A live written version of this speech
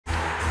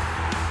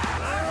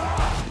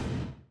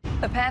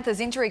The Panthers'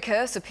 injury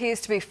curse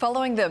appears to be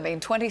following them in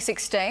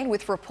 2016,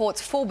 with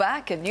reports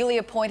fullback and newly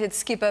appointed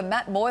skipper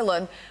Matt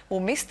Moylan will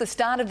miss the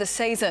start of the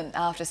season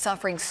after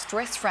suffering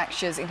stress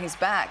fractures in his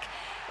back.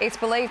 It's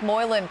believed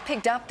Moylan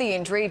picked up the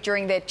injury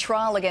during their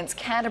trial against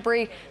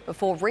Canterbury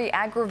before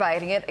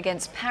re-aggravating it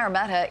against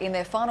Parramatta in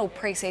their final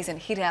pre-season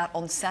hit-out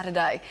on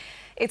Saturday.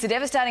 It's a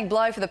devastating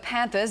blow for the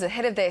Panthers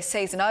ahead of their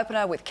season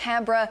opener with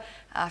Canberra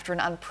after an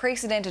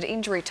unprecedented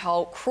injury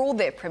toll cruelled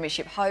their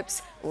premiership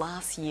hopes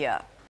last year.